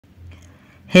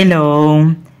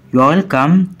Hello, you are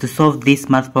welcome to solve this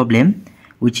math problem,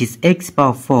 which is x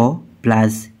power 4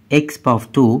 plus x power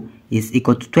 2 is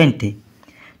equal to 20.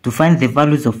 To find the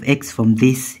values of x from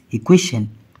this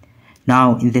equation.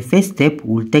 Now, in the first step,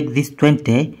 we'll take this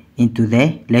 20 into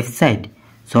the left side.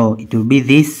 So, it will be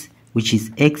this, which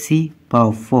is x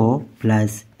power 4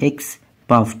 plus x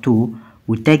power 2.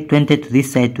 We'll take 20 to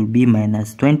this side to be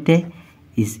minus 20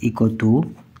 is equal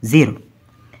to 0.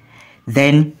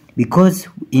 Then, because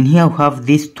in here we have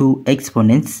these two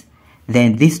exponents,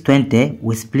 then this 20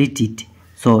 we split it.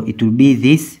 So it will be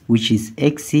this, which is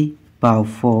x power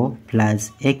 4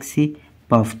 plus x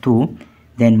power 2,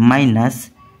 then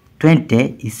minus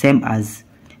 20 is same as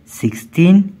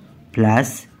 16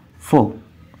 plus 4.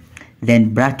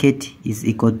 Then bracket is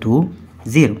equal to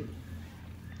 0.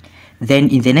 Then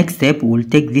in the next step, we'll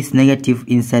take this negative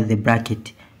inside the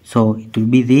bracket. So it will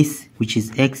be this, which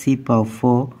is x power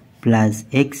 4 plus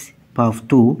x power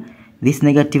 2. This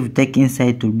negative take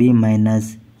inside will be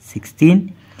minus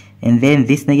 16, and then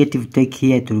this negative take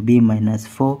here it will be minus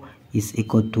 4 is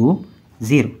equal to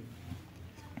 0.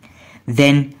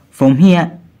 Then from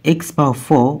here, x power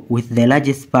 4 with the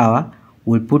largest power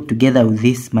will put together with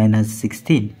this minus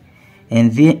 16,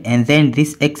 and then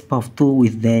this x power 2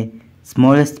 with the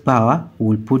smallest power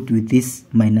will put with this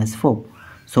minus 4.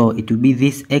 So it will be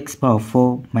this x power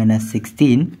 4 minus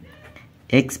 16,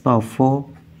 x power 4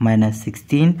 minus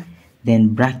 16,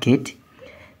 then bracket,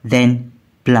 then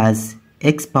plus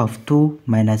x power 2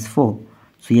 minus 4.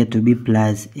 So here to be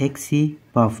plus x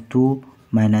power 2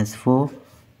 minus 4,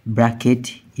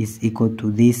 bracket is equal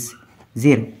to this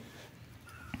 0.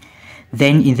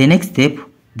 Then in the next step,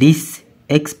 this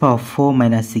x power 4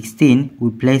 minus 16 we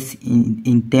place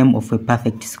in term of a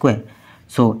perfect square.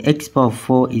 So x power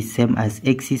 4 is same as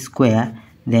x square,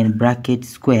 then bracket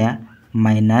square,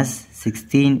 minus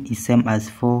 16 is same as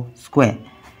 4 square,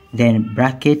 then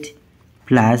bracket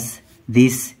plus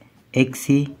this x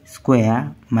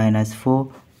square minus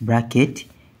 4 bracket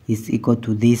is equal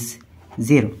to this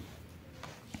 0.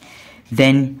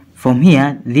 Then from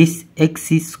here, this x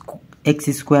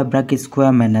square bracket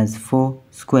square minus 4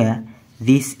 square,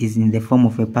 this is in the form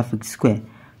of a perfect square.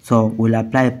 So we'll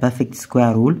apply a perfect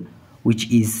square rule,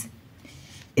 which is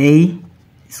a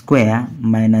square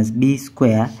minus b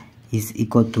square is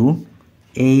equal to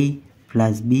a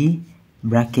plus b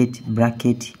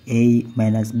bracket a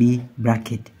minus b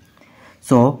bracket.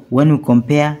 So when we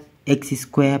compare x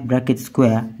square bracket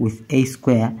square with a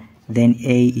square, then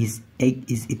a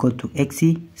is equal to x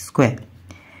square.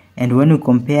 And when we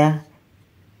compare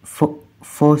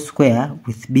 4 square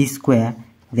with b square,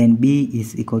 then b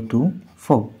is equal to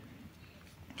 4.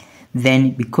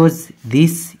 Then because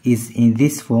this is in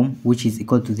this form, which is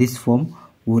equal to this form,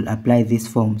 we'll apply this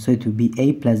form. So it will be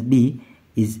a plus b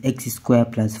is x square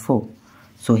plus 4.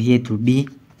 So here it will be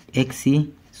x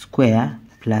square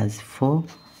plus 4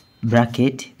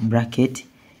 bracket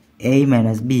a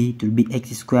minus b, it will be x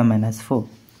square minus 4.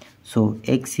 So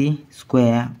x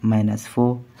square minus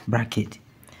 4 bracket.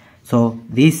 So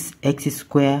this x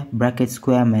square bracket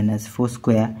square minus 4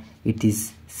 square, it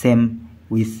is same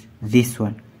with this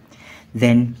one.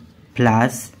 Then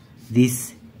plus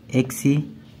this x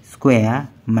square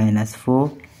minus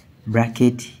 4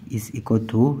 bracket is equal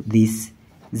to this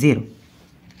 0.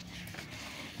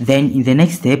 Then in the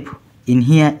next step, in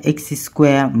here x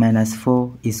square minus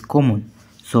 4 is common.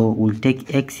 So we'll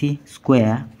take x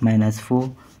square minus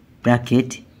 4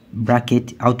 bracket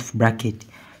out of bracket.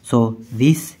 So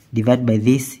this divided by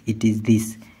this, it is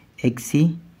this x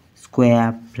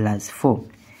square plus 4.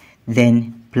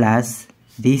 Then plus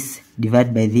this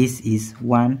divided by this is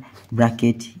 1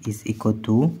 bracket is equal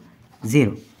to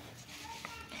 0.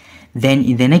 Then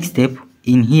in the next step,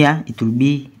 in here it will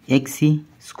be x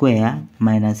square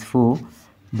minus 4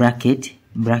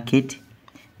 bracket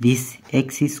this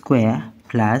x square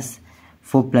plus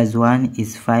 4 plus 1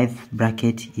 is 5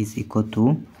 bracket is equal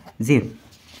to 0.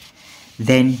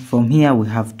 Then from here we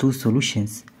have two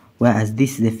solutions, whereas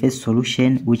this is the first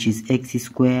solution, which is x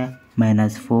square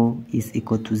minus 4 is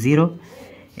equal to 0,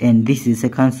 and this is the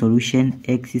second solution,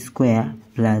 x square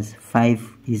plus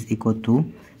 5 is equal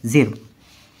to 0.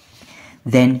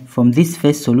 Then from this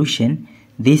first solution,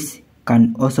 this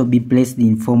can also be placed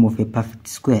in form of a perfect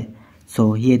square.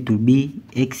 So here it will be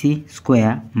x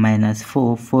square minus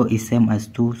 4 is same as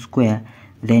 2 square,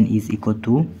 then is equal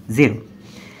to 0.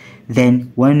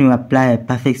 Then when you apply a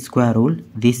perfect square rule,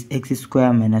 this x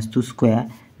square minus 2 square,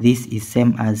 this is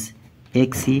same as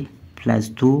x plus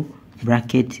 2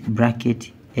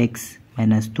 bracket x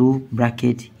minus 2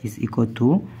 bracket is equal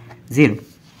to 0.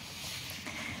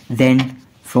 Then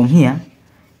from here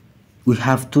we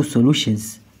have two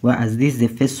solutions, whereas this is the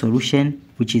first solution,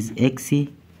 which is x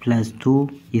plus 2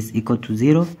 is equal to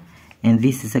 0, and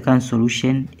this is the second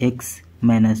solution, x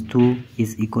minus 2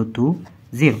 is equal to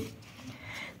 0.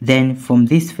 Then from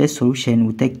this first solution,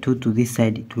 we take 2 to this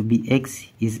side, it will be x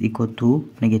is equal to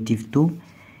negative 2,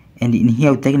 and in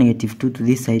here we take negative 2 to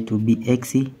this side, it will be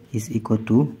x is equal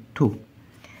to 2.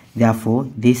 Therefore,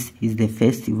 this is the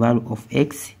first value of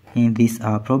x in this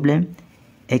our problem.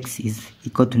 X is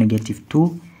equal to negative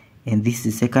 2, and this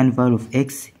is the second value of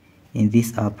x in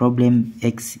this our problem.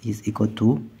 X is equal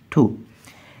to 2.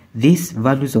 These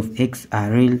values of x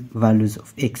are real values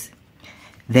of x.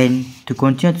 Then to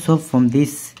continue to solve from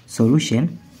this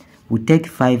solution, we take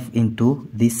 5 into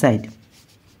this side.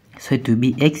 So it will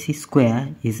be x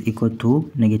squared is equal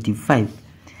to negative 5.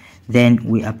 Then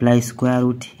we apply square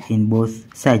root in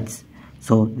both sides.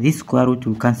 So this square root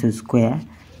will cancel square.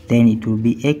 Then it will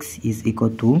be x is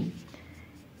equal to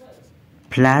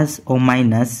plus or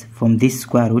minus from this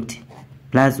square root.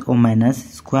 Plus or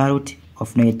minus square root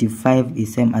of negative 5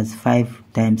 is same as 5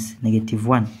 times negative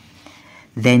 1.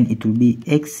 Then it will be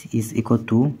x is equal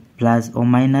to plus or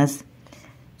minus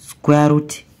square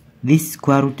root, this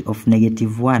square root of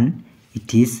negative 1,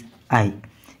 it is I,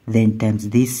 then times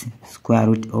this square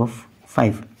root of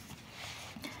 5.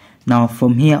 Now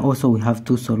from here also we have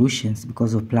two solutions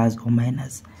because of plus or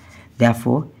minus.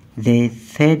 Therefore the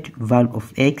third value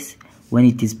of x, when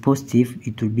it is positive,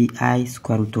 it will be I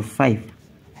square root of 5.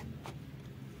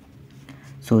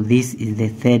 So this is the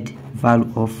third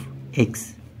value of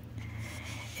x.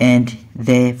 And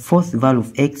the fourth value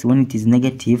of x, when it is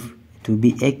negative, it will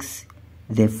be x.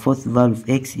 The fourth value of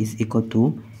x is equal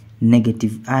to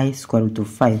negative I square root of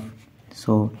 5.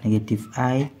 So negative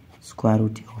I square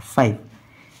root of 5.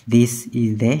 This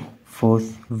is the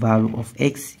fourth value of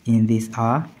x in this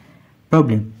our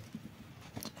problem.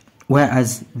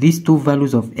 Whereas these two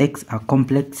values of x are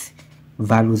complex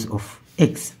values of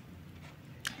x.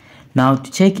 Now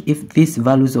to check if these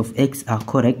values of x are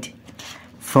correct,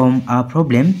 from our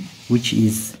problem, which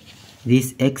is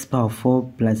this x power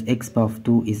 4 plus x power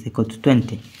 2 is equal to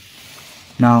 20.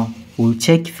 Now we'll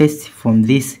check first from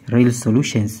these real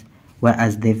solutions,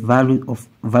 whereas the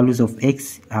values of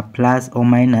x are plus or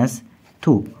minus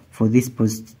 2 for this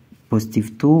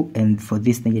positive 2 and for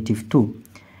this negative 2.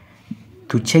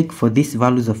 To check for these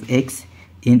values of x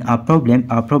in our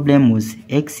problem was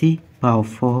x power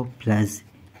 4 plus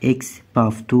x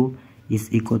power 2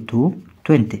 is equal to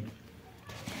 20.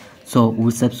 So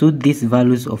we'll substitute these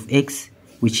values of x,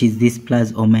 which is this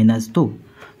plus or minus 2.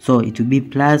 So it will be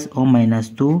plus or minus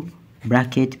 2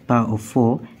 bracket power of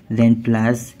 4, then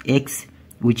plus x,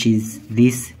 which is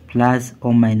this plus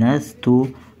or minus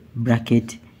 2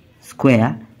 bracket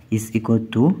square is equal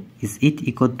to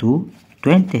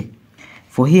 20.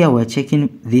 For here we're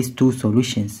checking these two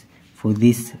solutions for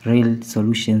these real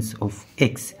solutions of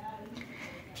x.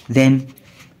 Then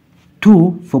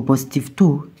 2 for positive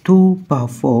 2 power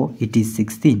 4, it is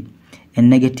 16, and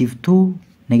negative 2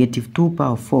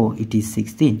 power 4, it is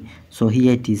 16. So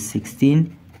here it is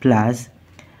 16 plus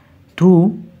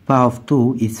 2 power of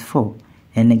 2 is 4,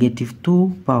 and negative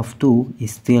 2 power of 2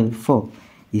 is still 4,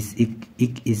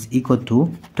 is equal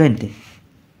to 20.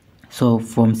 So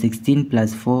from 16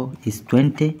 plus 4 is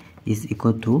 20 is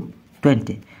equal to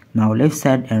 20. Now left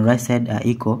side and right side are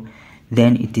equal.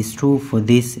 Then it is true for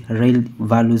these real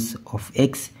values of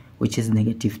x, which is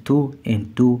negative 2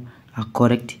 and 2 are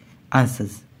correct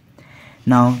answers.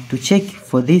 Now to check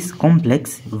for these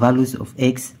complex values of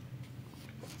x,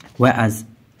 whereas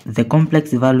the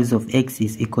complex values of x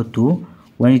is equal to,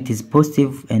 when it is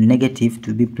positive and negative,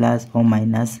 to be plus or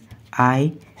minus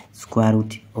I square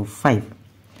root of 5.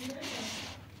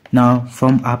 Now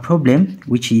from our problem,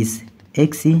 which is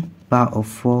x power of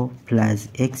 4 plus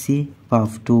x power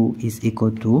of 2 is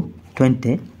equal to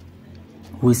 20,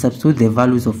 we substitute the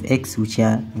values of x, which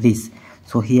are this.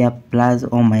 So here plus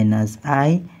or minus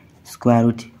I square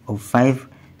root of 5,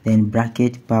 then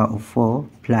bracket power of 4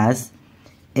 plus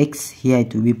x, here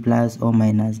it will be plus or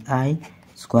minus I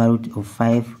square root of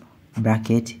 5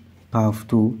 bracket power of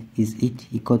 2 is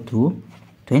equal to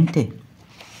 20.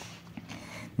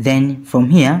 Then from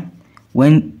here,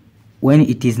 when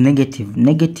it is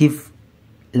negative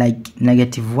like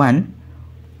negative 1,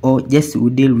 or just we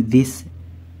deal with this,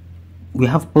 we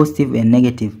have positive and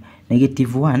negative.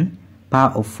 Negative 1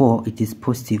 power of 4, it is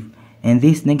positive, and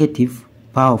this negative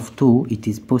power of 2, it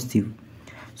is positive.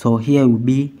 So here we'll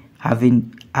be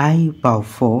having I power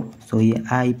 4, so here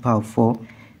I power 4,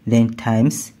 then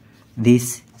times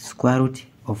this square root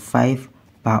of 5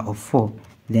 power of 4,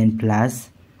 then plus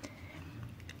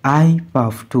I power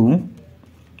of 2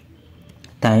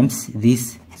 times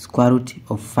this square root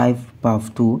of 5 power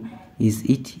of 2, is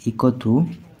it equal to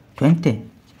 20?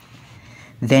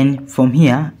 Then from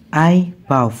here, I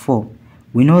power of 4,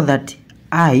 we know that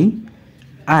I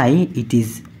it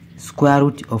is square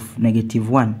root of negative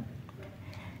 1.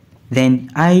 Then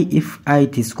if I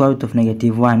it is square root of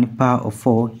negative 1, power of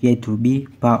 4, here it will be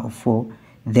power of 4.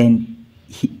 Then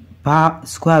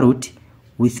square root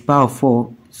with power of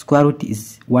 4, square root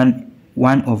is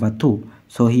 1 over 2.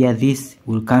 So here this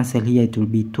will cancel, here it will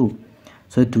be 2.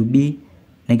 So it will be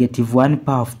negative 1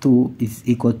 power of 2 is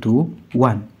equal to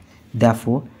 1.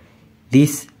 Therefore,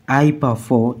 this I power of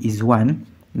 4 is 1,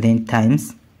 then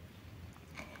times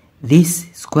this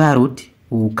square root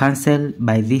will cancel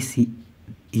by this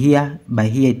here, by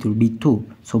here it will be 2,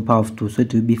 so power of 2, so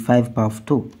it will be 5 power of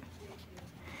 2.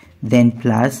 Then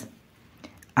plus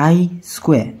I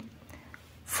square.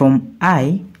 From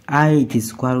I it is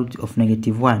square root of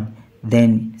negative 1,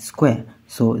 then square.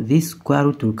 So this square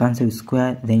root will cancel with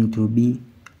square, then it will be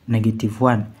negative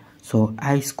 1. So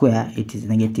I square, it is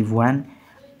negative 1,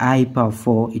 I power of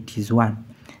 4, it is 1.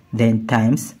 Then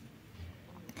times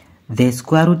the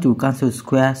square root will cancel with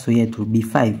square, so here it will be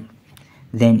 5.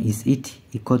 Then is it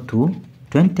equal to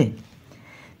 20?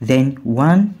 Then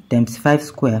 1 times 5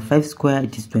 square, 5 square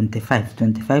it is 25.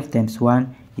 25 times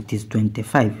 1 it is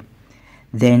 25.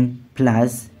 Then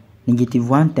plus negative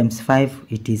 1 times 5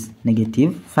 it is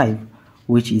negative 5,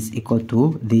 which is equal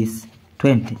to this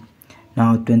 20.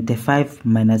 Now 25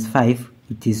 minus 5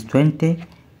 it is 20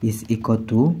 is equal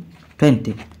to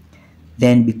 20.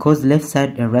 Then because left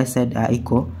side and right side are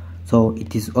equal, so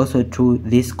it is also true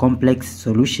these complex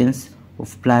solutions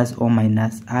of plus or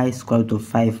minus I square root of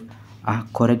 5 are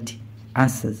correct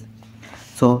answers.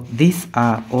 So these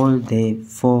are all the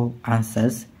 4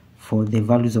 answers for the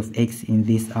values of x in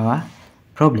this our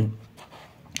problem.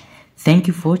 Thank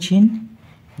you for watching.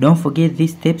 Don't forget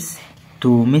these steps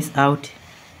to miss out.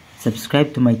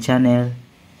 Subscribe to my channel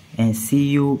and see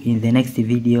you in the next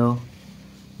video.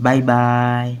 Bye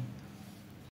bye.